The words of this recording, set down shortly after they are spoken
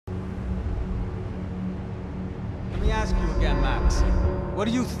ask you again, Max. What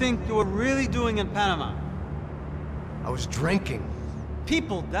do you think you were really doing in Panama? I was drinking.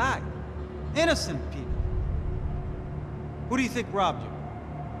 People died. Innocent people. Who do you think robbed you?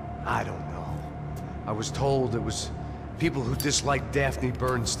 I don't know. I was told it was people who disliked Daphne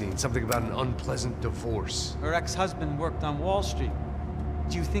Bernstein, something about an unpleasant divorce. Her ex-husband worked on Wall Street.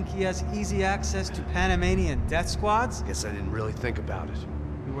 Do you think he has easy access to Panamanian death squads? Guess I didn't really think about it.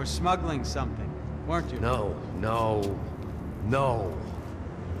 You were smuggling something, weren't you? No.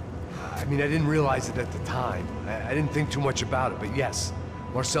 I mean, I didn't realize it at the time. I didn't think too much about it, but yes.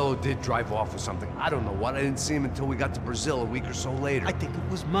 Marcelo did drive off with something. I don't know what. I didn't see him until we got to Brazil a week or so later. I think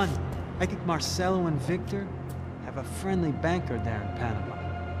it was money. I think Marcelo and Victor have a friendly banker there in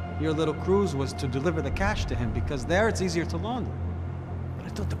Panama. Your little cruise was to deliver the cash to him because there it's easier to launder. But I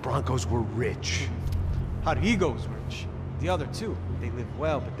thought the Broncos were rich. Rodrigo's rich. The other two, they live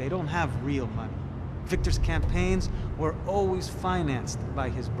well, but they don't have real money. Victor's campaigns were always financed by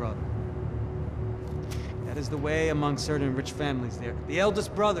his brother. That is the way among certain rich families there. The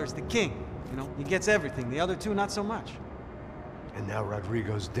eldest brother is the king. You know, he gets everything. The other two, not so much. And now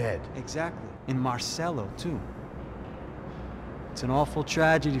Rodrigo's dead. Exactly. And Marcelo, too. It's an awful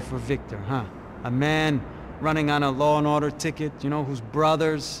tragedy for Victor, huh? A man running on a law and order ticket, you know, whose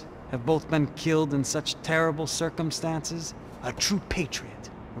brothers have both been killed in such terrible circumstances. A true patriot.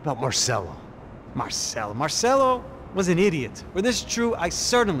 What about Marcelo? Marcelo was an idiot. Were this true, I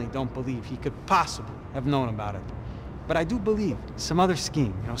certainly don't believe he could possibly have known about it. But I do believe some other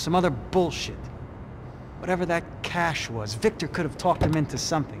scheme, you know, some other bullshit. Whatever that cash was, Victor could have talked him into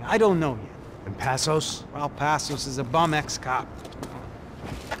something. I don't know yet. And Passos? Well, Passos is a bum ex-cop.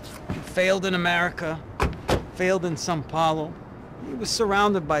 He failed in America, failed in São Paulo. He was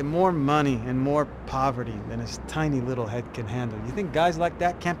surrounded by more money and more poverty than his tiny little head can handle. You think guys like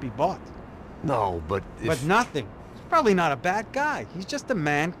that can't be bought? No, but if... But nothing. He's probably not a bad guy. He's just a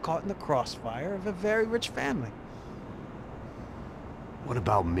man caught in the crossfire of a very rich family. What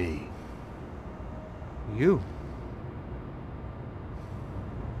about me? You.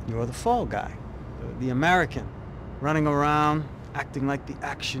 You're the fall guy. The American. Running around, acting like the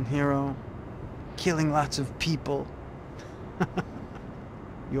action hero. Killing lots of people.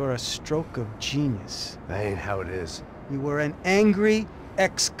 You're a stroke of genius. That ain't how it is. You were an angry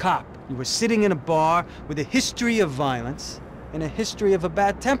ex-cop. You were sitting in a bar with a history of violence and a history of a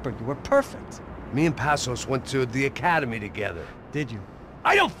bad temper. You were perfect. Me and Passos went to the academy together. Did you?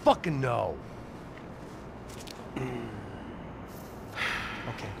 I don't fucking know. Okay,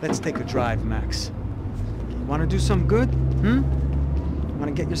 let's take a drive, Max. You want to do some good? You want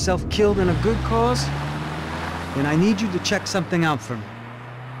to get yourself killed in a good cause? Then I need you to check something out for me.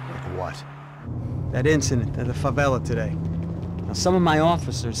 Like what? That incident at the favela today. Now, some of my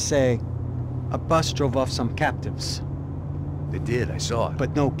officers say a bus drove off some captives. They did, I saw it.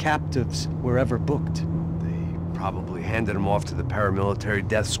 But no captives were ever booked. They probably handed them off to the paramilitary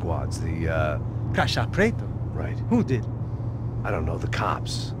death squads, the, Caixa Preto? Right. Who did? I don't know, the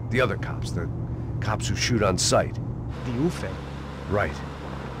cops. The other cops, the cops who shoot on sight. The UFE. Right.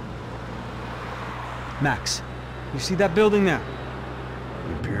 Max, you see that building there?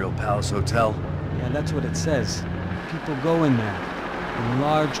 The Imperial Palace Hotel? Yeah, that's what it says. People go in there, in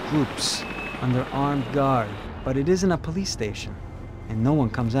large groups, under armed guard. But it isn't a police station, and no one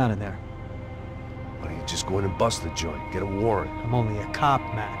comes out of there. Why don't you just go in and bust the joint, get a warrant? I'm only a cop,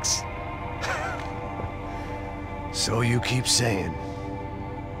 Max. So you keep saying.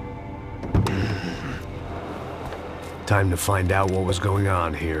 Time to find out what was going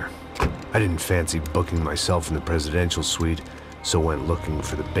on here. I didn't fancy booking myself in the presidential suite, so went looking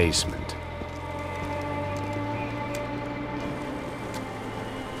for the basement.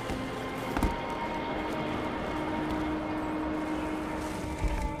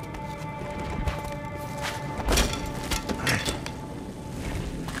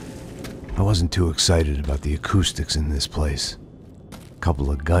 I wasn't too excited about the acoustics in this place. A couple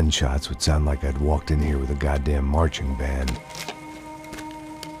of gunshots would sound like I'd walked in here with a goddamn marching band.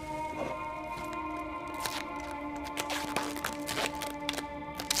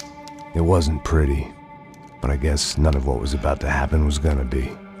 It wasn't pretty, but I guess none of what was about to happen was gonna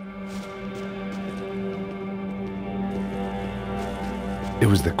be. It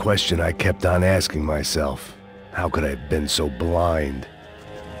was the question I kept on asking myself. How could I have been so blind?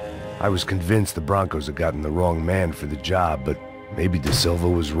 I was convinced the Broncos had gotten the wrong man for the job, but maybe De Silva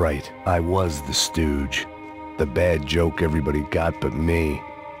was right. I was the stooge. The bad joke everybody got but me.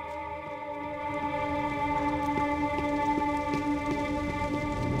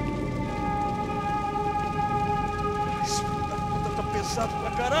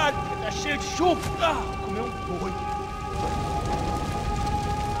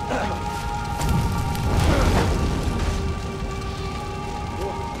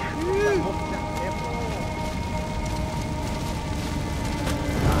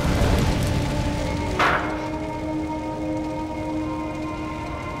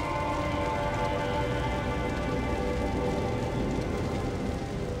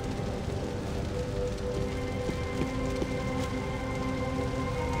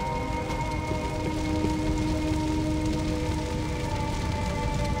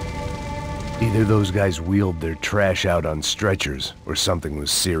 Either those guys wheeled their trash out on stretchers, or something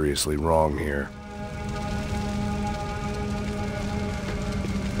was seriously wrong here.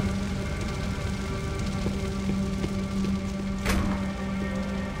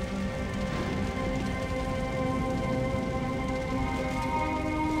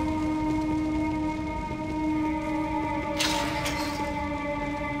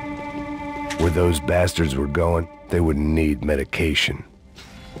 Where those bastards were going, they wouldn't need medication.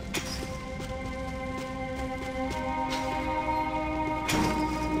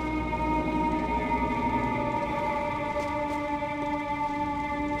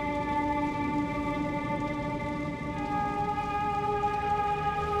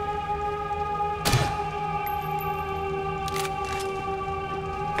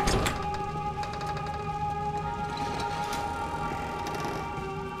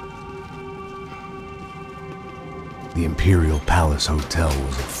 The Imperial Palace Hotel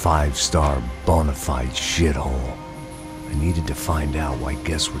was a five-star, bona fide shithole. I needed to find out why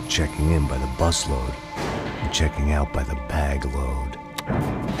guests were checking in by the busload and checking out by the bag load.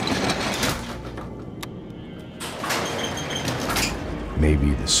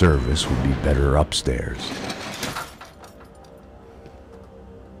 Maybe the service would be better upstairs.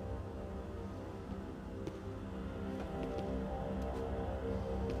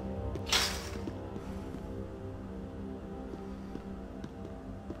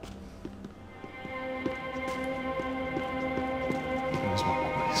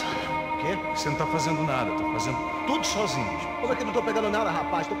 Você não tá fazendo nada, tô fazendo tudo sozinho. Como é que eu não tô pegando nada,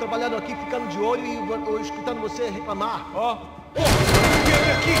 rapaz? Tô trabalhando aqui, ficando de olho e escutando você reclamar. Ó, vem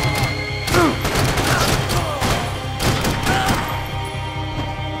aqui!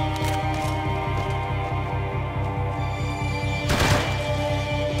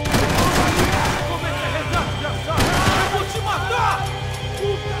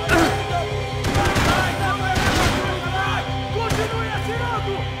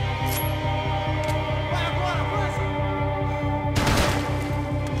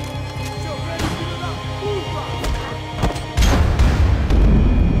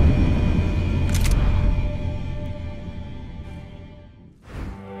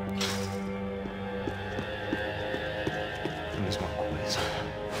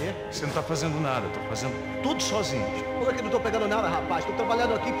 Você não tá fazendo nada, tô fazendo tudo sozinho. Como é que eu não tô pegando nada, rapaz? Tô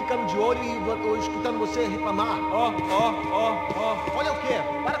trabalhando aqui, ficando de olho e escutando você reclamar. Ó. Olha o quê?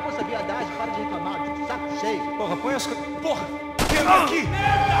 Para com essa viadagem, para de reclamar, de saco cheio. Porra, põe as coisas. Porra! Vem aqui!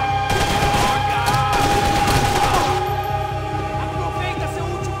 Aproveita seu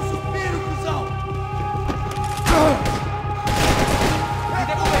último suspiro, cuzão!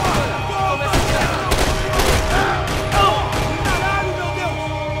 Caralho, meu Deus!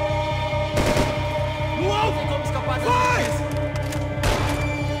 No alto! Vamos escapar dessa vez!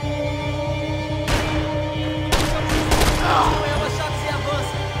 Não é uma chave sem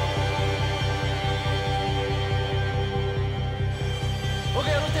avança! Ok,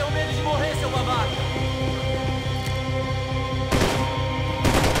 eu não tenho medo de morrer, seu babaca!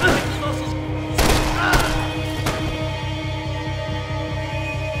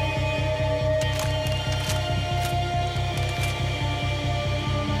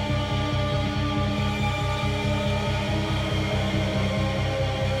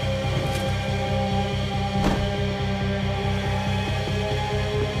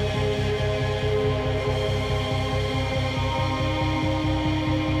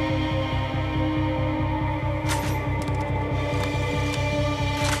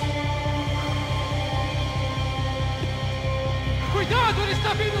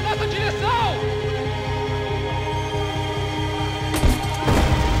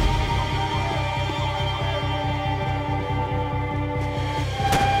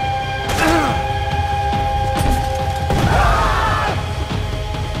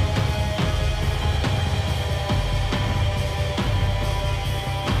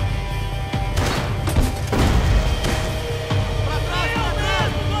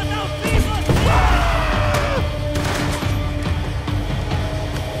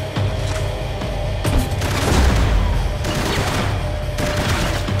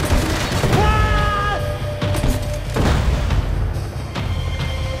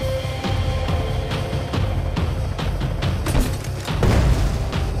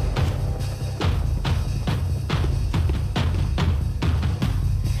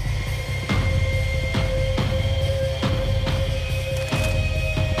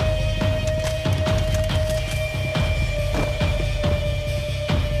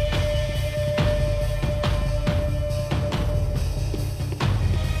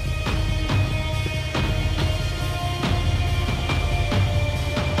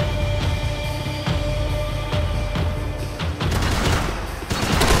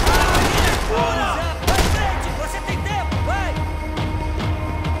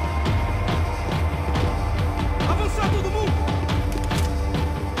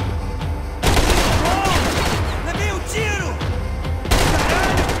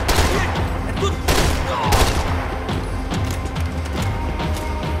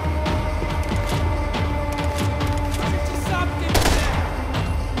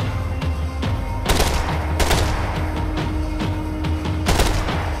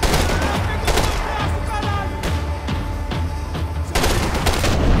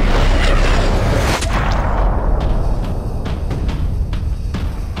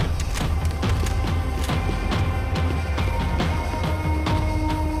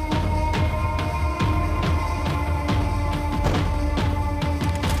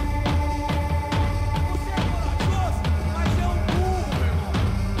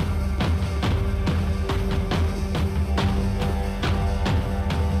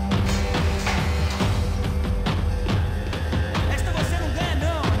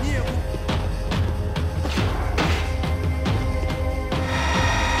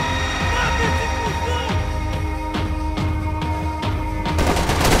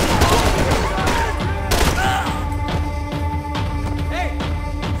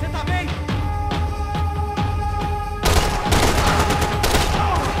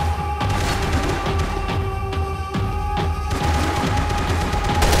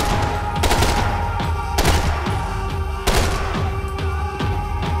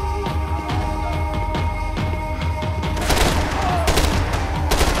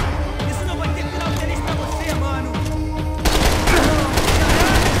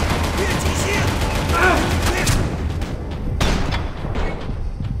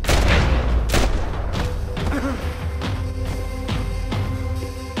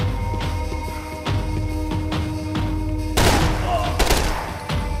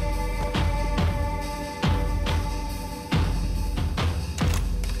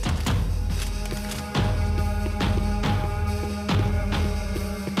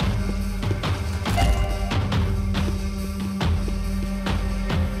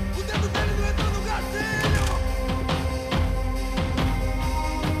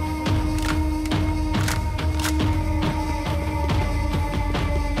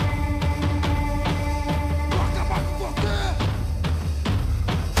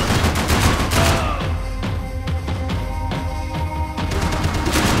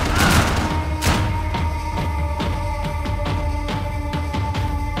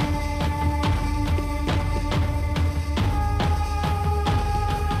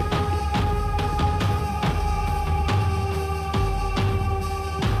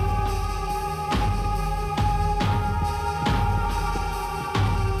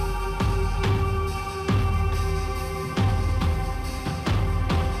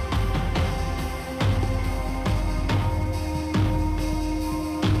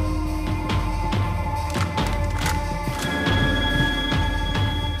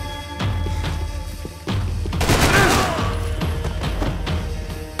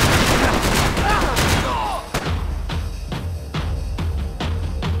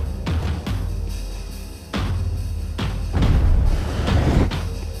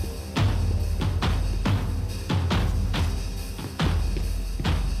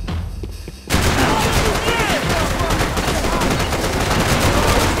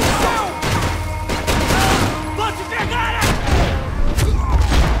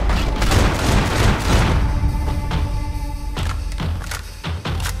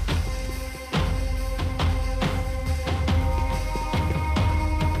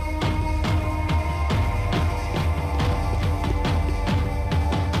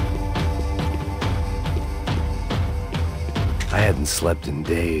 hadn't slept in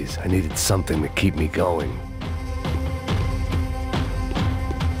days. I needed something to keep me going.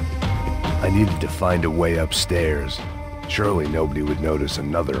 I needed to find a way upstairs. Surely nobody would notice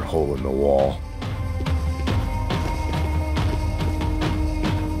another hole in the wall.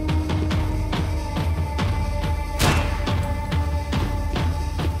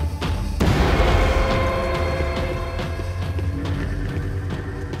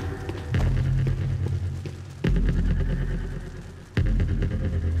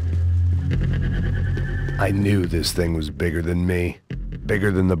 I knew this thing was bigger than me,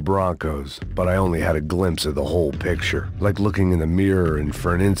 bigger than the Broncos, but I only had a glimpse of the whole picture, like looking in the mirror and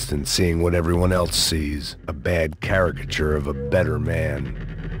for an instant seeing what everyone else sees, a bad caricature of a better man.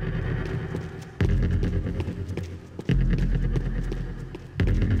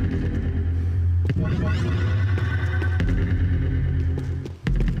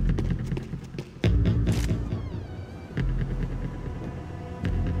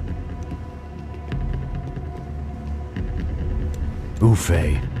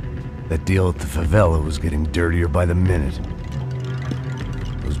 Ufe. That deal at the favela was getting dirtier by the minute.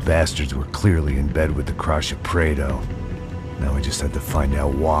 Those bastards were clearly in bed with the Crusher Prado. Now we just had to find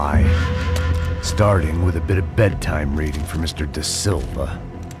out why. Starting with a bit of bedtime reading for Mr. Da Silva.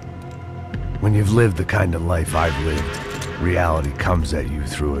 When you've lived the kind of life I've lived, reality comes at you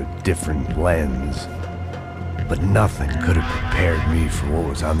through a different lens. But nothing could have prepared me for what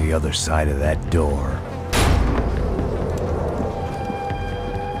was on the other side of that door.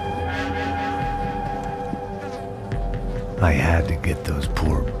 I had to get those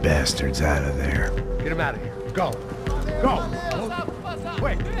poor bastards out of there. Get him out of here. Go. Go.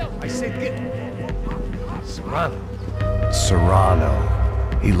 Wait. I said get... Serrano.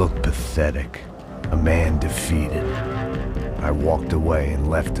 Serrano. He looked pathetic. A man defeated. I walked away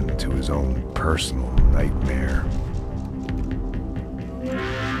and left him to his own personal nightmare.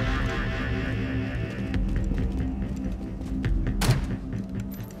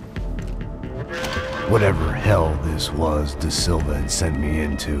 Whatever hell this was Da Silva had sent me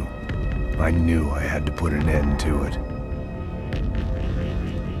into, I knew I had to put an end to it.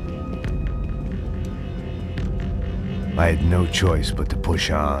 I had no choice but to push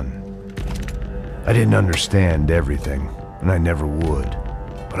on. I didn't understand everything, and I never would,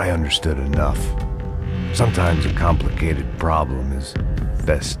 but I understood enough. Sometimes a complicated problem is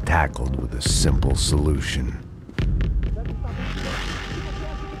best tackled with a simple solution.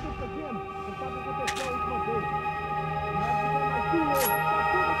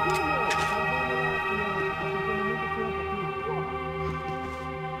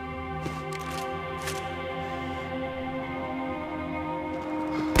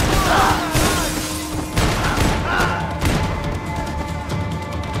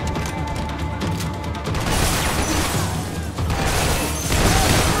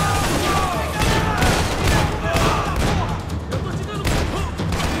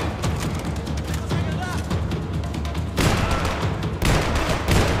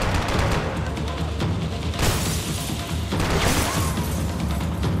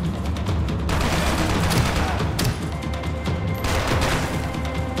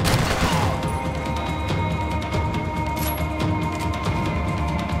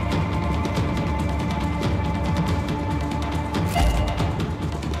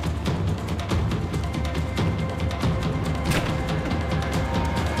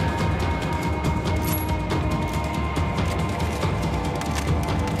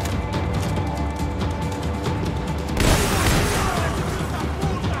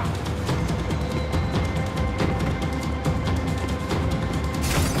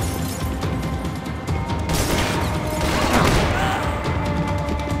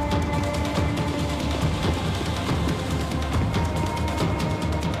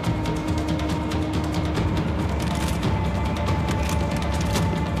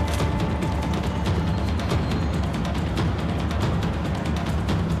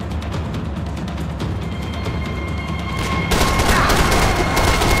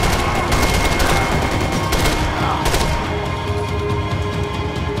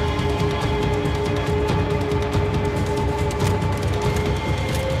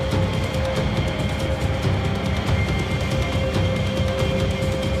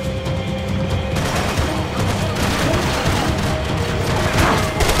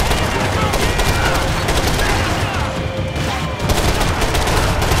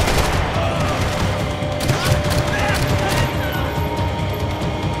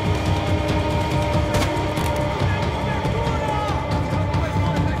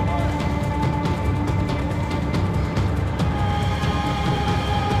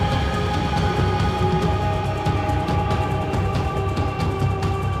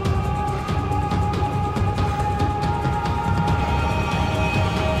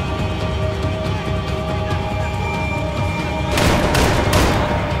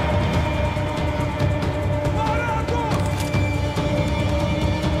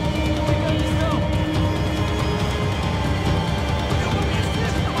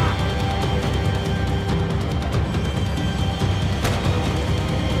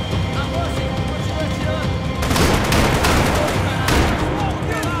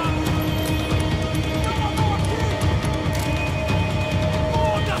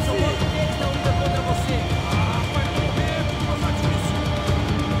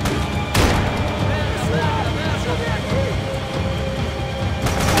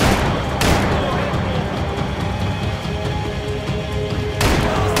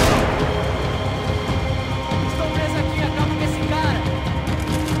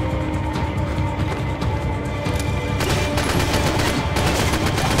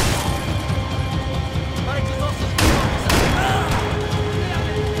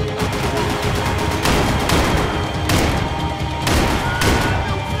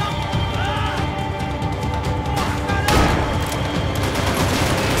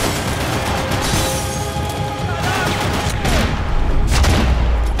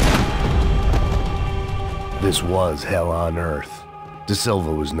 This was hell on earth. De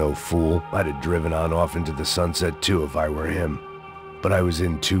Silva was no fool. I'd have driven on off into the sunset too if I were him. But I was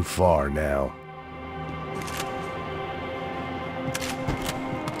in too far now.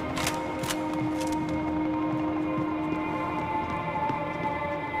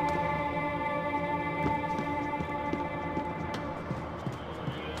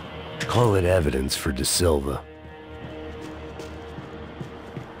 Call it evidence for De Silva.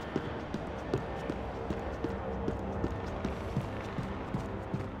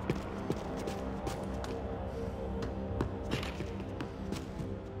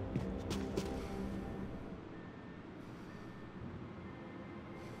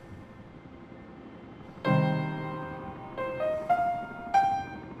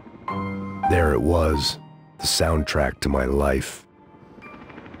 There it was, the soundtrack to my life.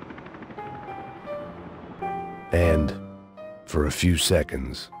 And, for a few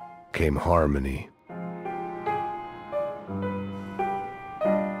seconds, came harmony.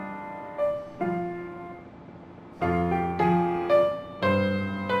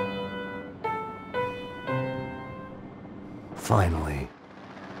 Finally.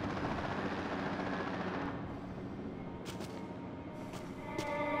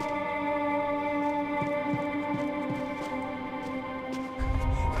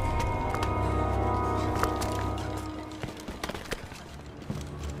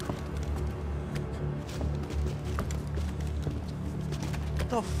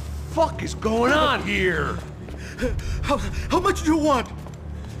 What the fuck is going on here? How much do you want?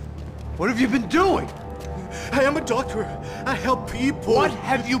 What have you been doing? I am a doctor. I help people. What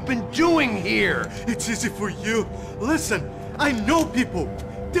have you been doing here? It's easy for you. Listen, I know people.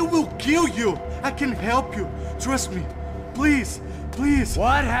 They will kill you. I can help you. Trust me. Please, please.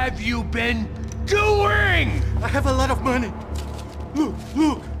 What have you been doing? I have a lot of money. Look,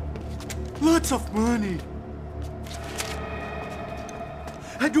 look. Lots of money.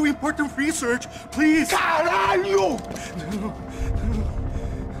 I do important research. Please. Caralho!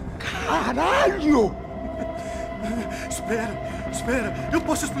 Caralho! Espera, espera. Eu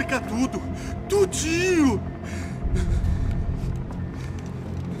posso explicar tudo. Tudinho.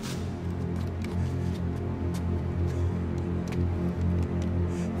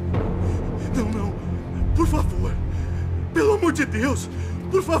 Não, não. Por favor. Pelo amor de Deus.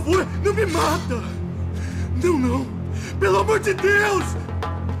 Por favor, não me mata. Não, não. Pelo amor de Deus.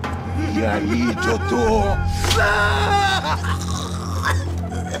 E aí, doutor?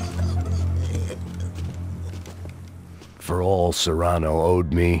 For all Serrano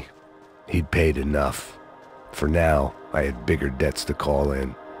owed me, he'd paid enough. For now, I had bigger debts to call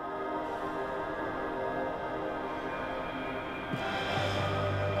in.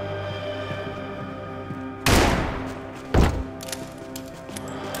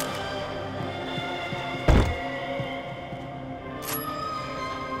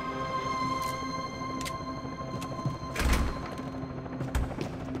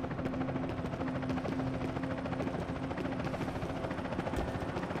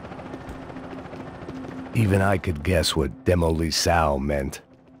 Even I could guess what Demolisal meant.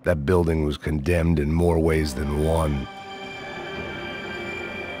 That building was condemned in more ways than one.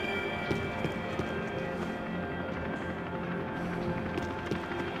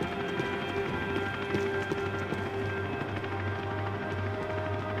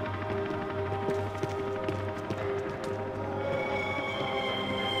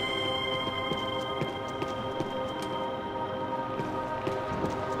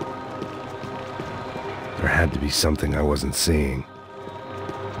 There had to be something I wasn't seeing.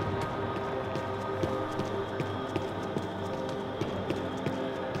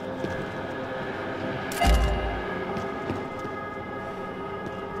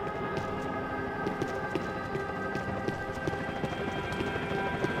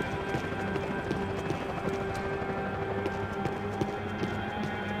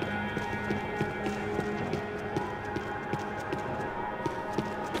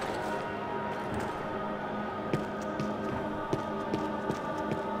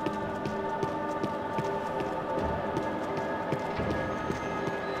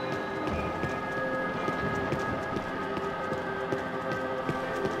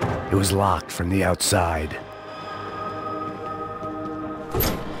 It was locked from the outside.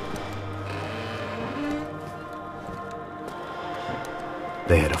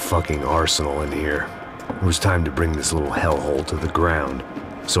 They had a fucking arsenal in here. It was time to bring this little hellhole to the ground,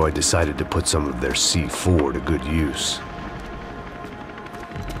 so I decided to put some of their C4 to good use.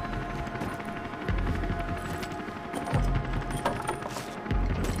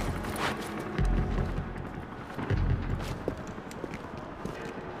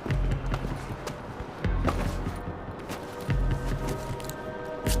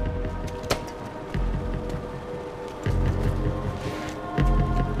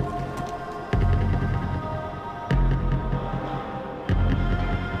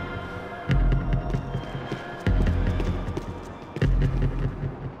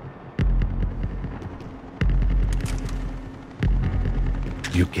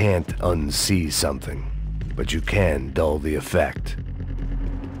 You can't unsee something, but you can dull the effect.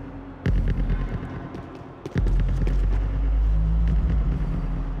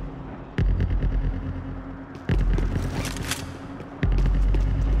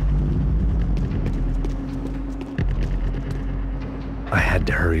 I had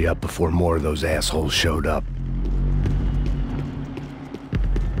to hurry up before more of those assholes showed up.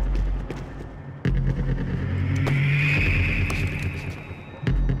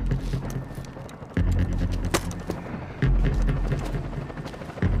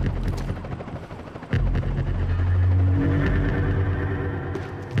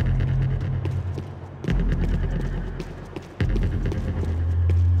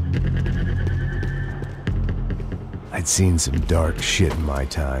 I'd seen some dark shit in my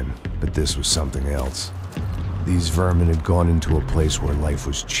time, but this was something else. These vermin had gone into a place where life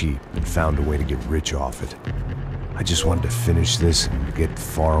was cheap and found a way to get rich off it. I just wanted to finish this and get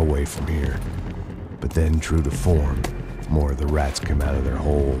far away from here. But then, true to form, more of the rats came out of their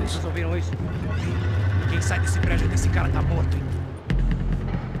holes. Vocês ouviram isso? Quem sai desse prédio desse cara tá morto, hein?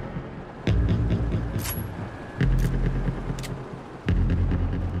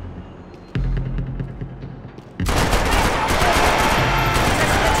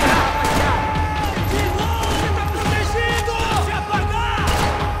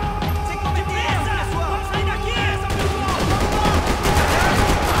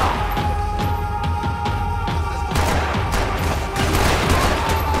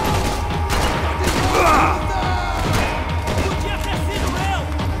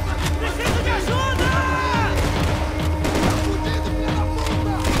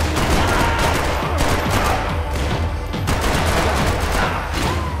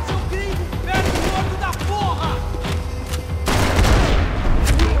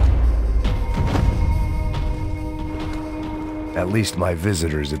 At least my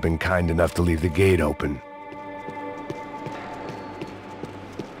visitors have been kind enough to leave the gate open.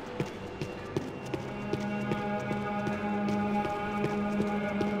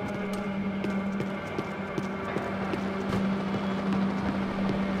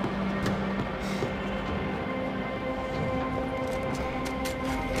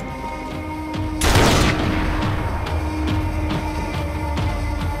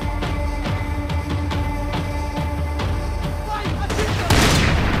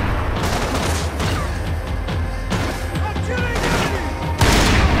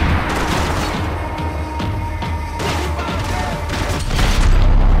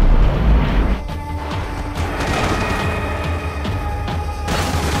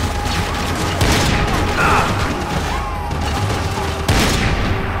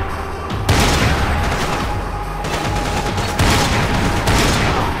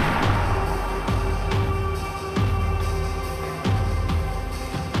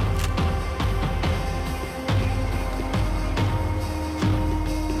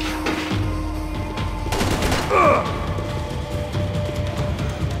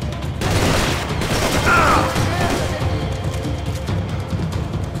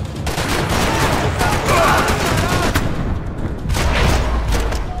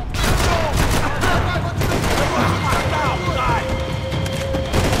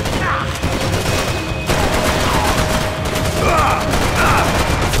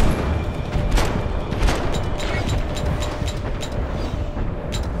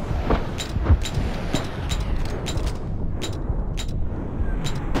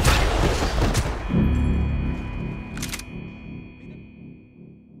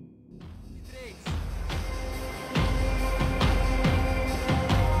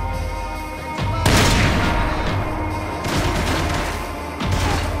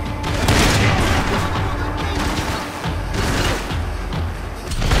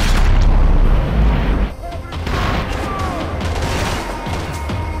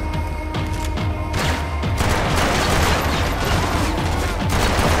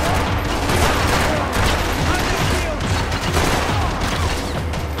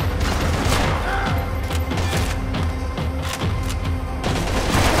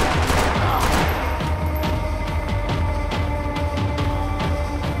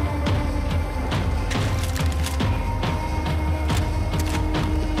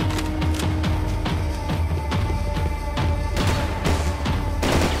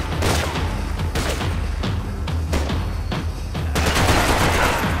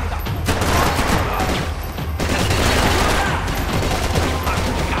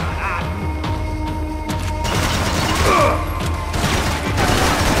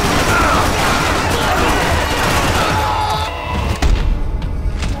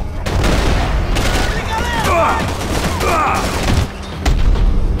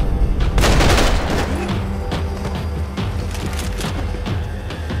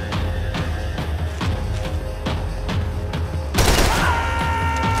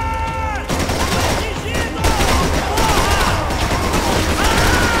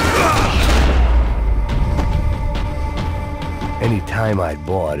 time I'd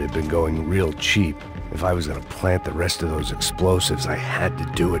bought had been going real cheap. If I was gonna plant the rest of those explosives, I had to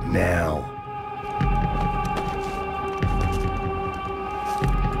do it now.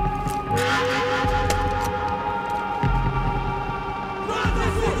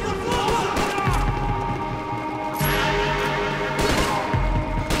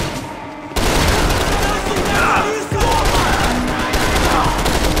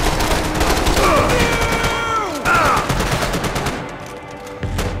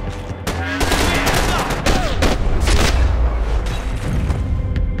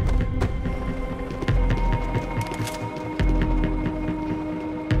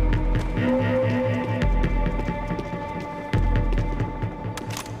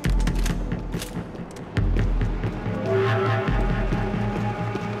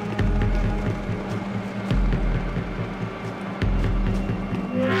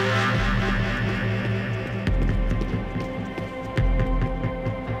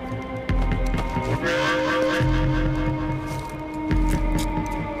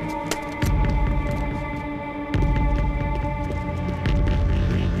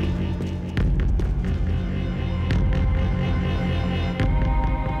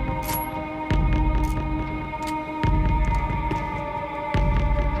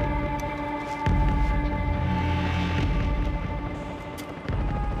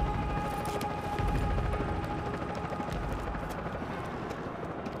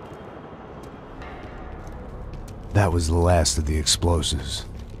 That was the last of the explosives.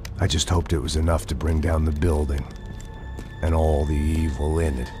 I just hoped it was enough to bring down the building. And all the evil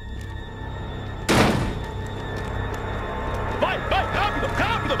in it. Vai, vai, rápido,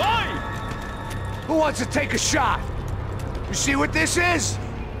 rápido, vai! Who wants to take a shot? You see what this is?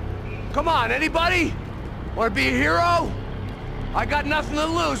 Come on, anybody? Want to be a hero? I got nothing to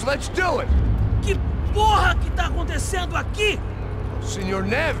lose, let's do it! Que porra que tá acontecendo aqui? Senor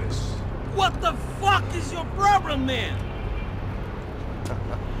Neves. What the fuck is your problem, man?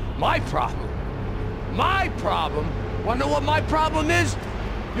 My problem? My problem? Wanna know what my problem is?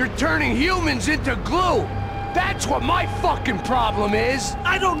 You're turning humans into glue! That's what my fucking problem is!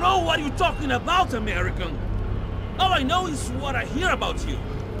 I don't know what you're talking about, American. All I know is what I hear about you.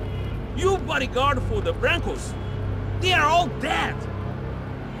 You bodyguard for the Brancos. They are all dead.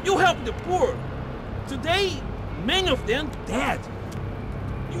 You help the poor. Today, many of them dead.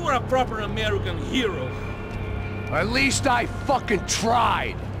 You are a proper American hero. At least I fucking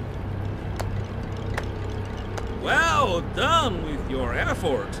tried. Well done with your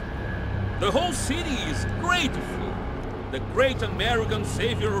effort. The whole city is grateful. The great American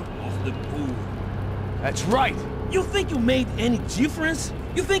savior of the poor. That's right. You think you made any difference?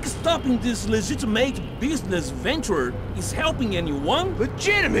 You think stopping this legitimate business venture is helping anyone?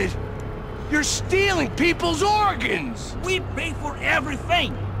 Legitimate? You're stealing people's organs! We pay for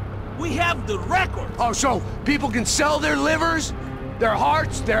everything. We have the record. Oh, so people can sell their livers? Their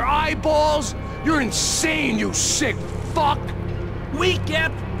hearts? Their eyeballs? You're insane, you sick fuck! We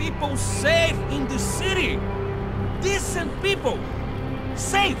kept people safe in the city. Decent people.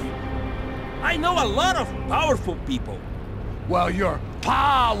 Safe. I know a lot of powerful people. Well, your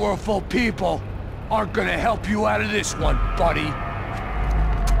powerful people aren't gonna help you out of this one, buddy.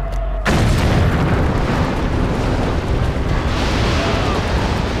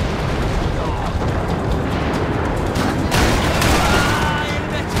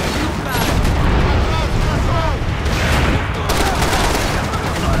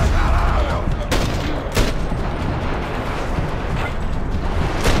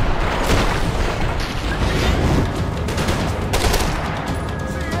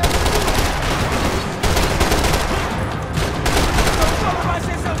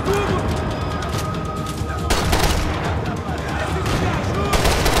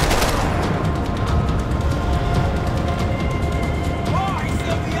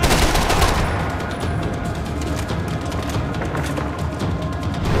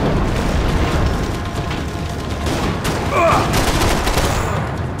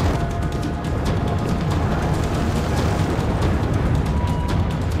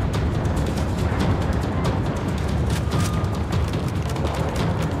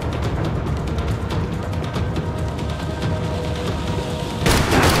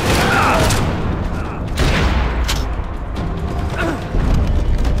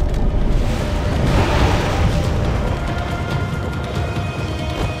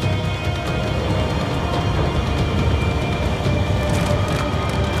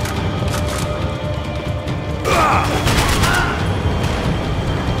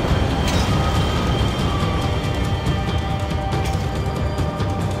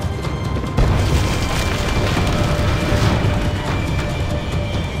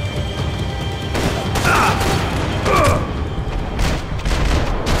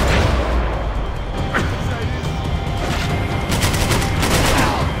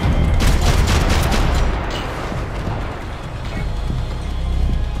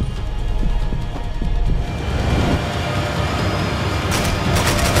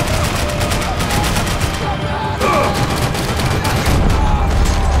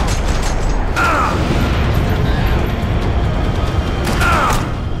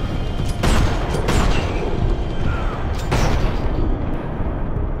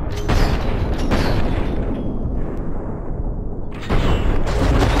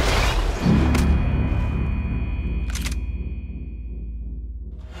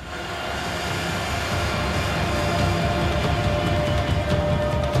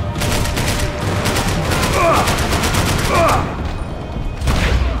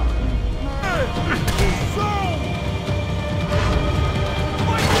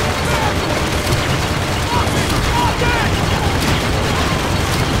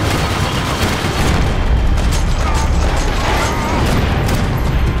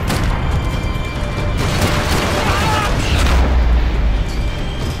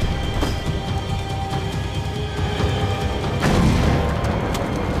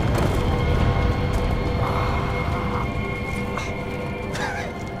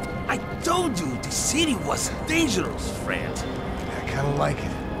 dangerous, friend. I kinda like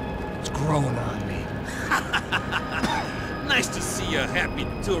it. It's growing on me. Nice to see a happy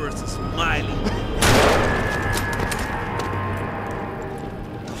tourist smiling.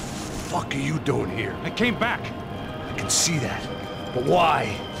 What the fuck are you doing here? I came back I can see that. But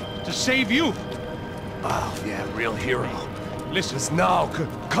why? to save you. Oh, yeah, real hero. Listen, No,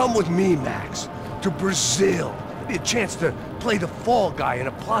 come with me, Max. To Brazil. Be a chance to play the fall guy in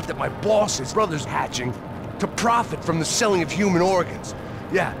a plot that my boss's brother's hatching to profit from the selling of human organs.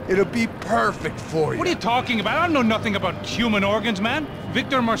 Yeah, it'll be perfect for you. what are you talking about? I know nothing about human organs, man.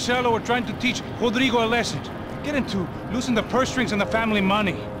 Victor and Marcelo were trying to teach Rodrigo a lesson. Get him to loosen the purse strings and the family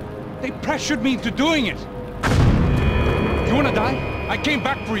money. They pressured me into doing it. You wanna die? I came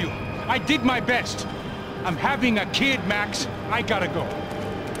back for you. I did my best. I'm having a kid, Max. I gotta go.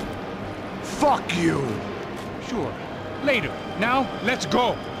 Fuck you! Sure. Later. Now, let's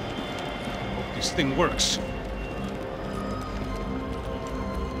go. Hope this thing works.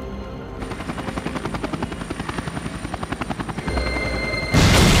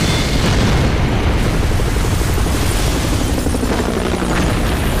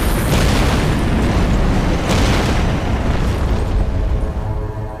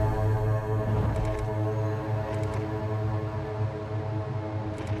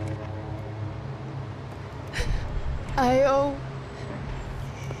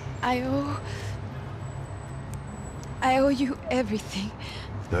 I owe you everything.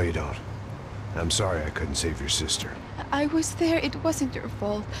 No, you don't. I'm sorry I couldn't save your sister. I was there. It wasn't your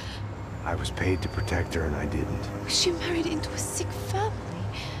fault. I was paid to protect her and I didn't. She married into a sick family.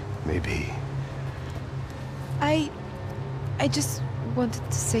 Maybe. I just wanted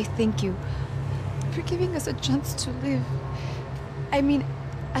to say thank you for giving us a chance to live. I mean,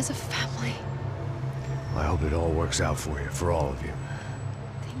 as a family. I hope it all works out for you, for all of you.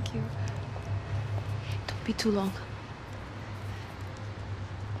 Thank you. Don't be too long.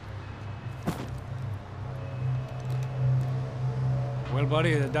 Well,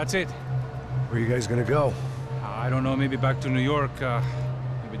 buddy, that's it. Where are you guys gonna go? I don't know, maybe back to New York,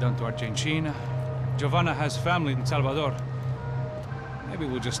 maybe down to Argentina. Giovanna has family in Salvador. Maybe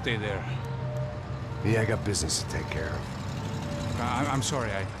we'll just stay there. Me, I got business to take care of. I'm sorry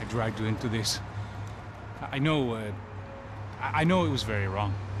I dragged you into this. I know it was very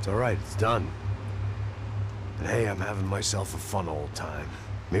wrong. It's all right, it's done. And hey, I'm having myself a fun old time.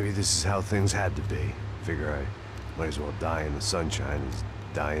 Maybe this is how things had to be. Figure I might as well die in the sunshine as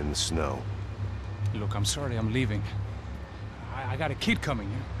die in the snow. Look, I'm sorry I'm leaving. I got a kid coming.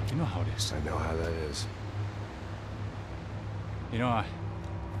 You know how it is. I know how that is. You know,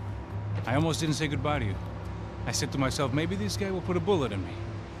 I almost didn't say goodbye to you. I said to myself, maybe this guy will put a bullet in me.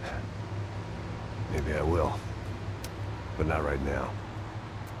 Maybe I will. But not right now.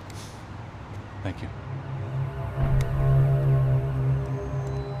 Thank you.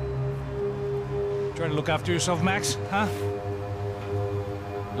 Try to look after yourself, Max, huh?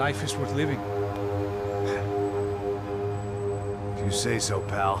 Life is worth living. If you say so,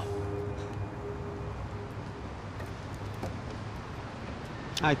 pal.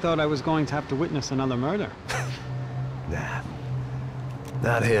 I thought I was going to have to witness another murder. Nah.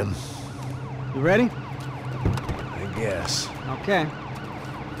 Not him. You ready? I guess. Okay.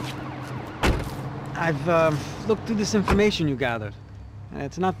 I've looked through this information you gathered.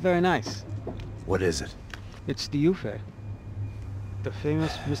 It's not very nice. What is it? It's the Ufe. The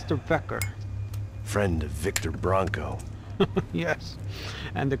famous Mr. Becker. Friend of Victor Bronco. Yes.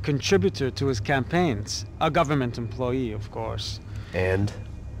 And a contributor to his campaigns. A government employee, of course. And?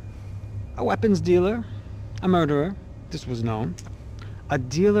 A weapons dealer. A murderer. This was known. A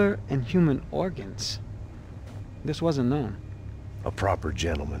dealer in human organs. This wasn't known. A proper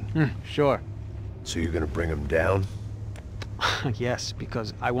gentleman. Sure. So you're gonna bring him down? Yes,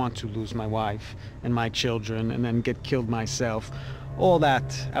 because I want to lose my wife and my children and then get killed myself. All that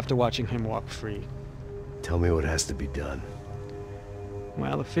after watching him walk free. Tell me what has to be done.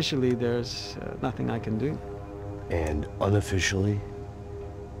 Well, officially there's nothing I can do. And unofficially?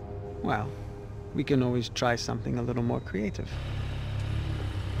 Well, we can always try something a little more creative.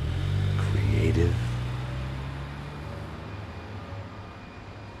 Creative?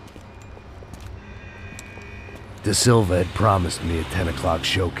 De Silva had promised me a 10 o'clock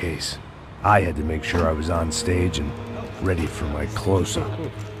showcase. I had to make sure I was on stage and ready for my close-up.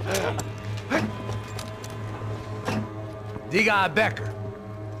 Diga a Becker.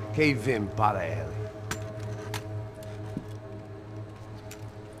 Que vim para ele.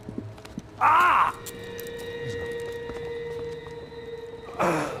 Ah!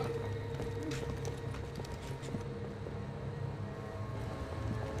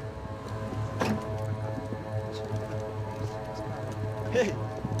 Ei,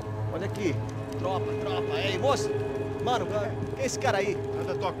 olha aqui. Tropa. Ei, moço. Mano, quem é esse cara aí? É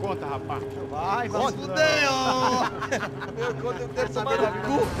da tua conta, rapaz. Vai fudeu! Meu conta, eu quero tomar no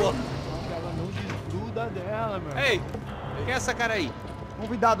cu, pô. Ela não desgruda dela, meu. Ei, quem é essa cara aí?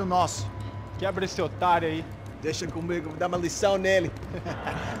 Convidado nosso. Quebra esse otário aí. Deixa comigo, vou dar uma lição nele.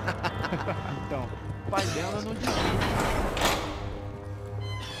 Então, o pai dela não desgruda.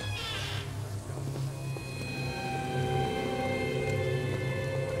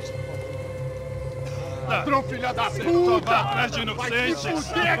 Ladrão, filha da puta! Vai atrás de inocentes! Vai ver o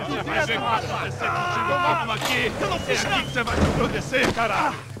que vai acontecer contigo mesmo aqui! É aqui que você vai se proteger,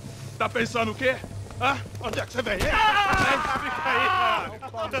 caralho! Tá pensando o quê? Hã? Onde é que você vem? Fica aí, caralho!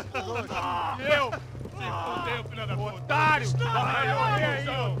 E eu? Se fodeu, filha da puta! Otário! Vai morrer aí,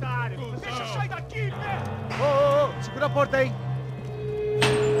 otário! Deixa eu sair daqui, né? Ô, segura a porta aí.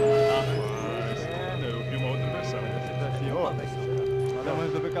 Eu vi uma outra versão. Vamos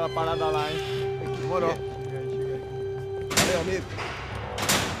resolver aquela parada lá, hein? Demorou. Valeu, amigo.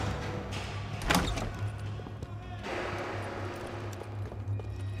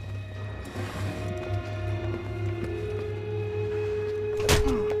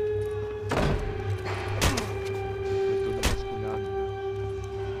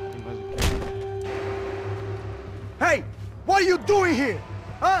 Hey! What are you doing here?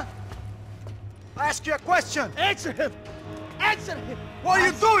 Huh? I ask you a question. Answer him! Answer him! What are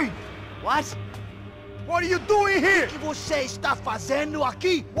you doing? What? What are you doing here? O que você está fazendo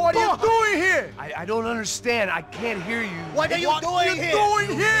aqui? What are you doing here? I don't understand. I can't hear you. What are you doing here?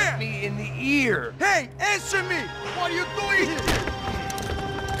 Doing here? Me in the ear. Hey, answer me! What are you doing here?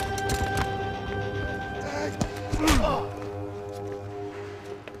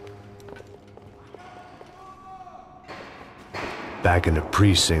 Back in the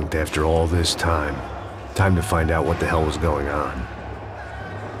precinct after all this time. Time to find out what the hell was going on.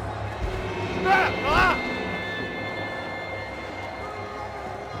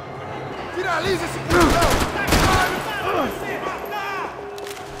 Finaliza esse pelotão!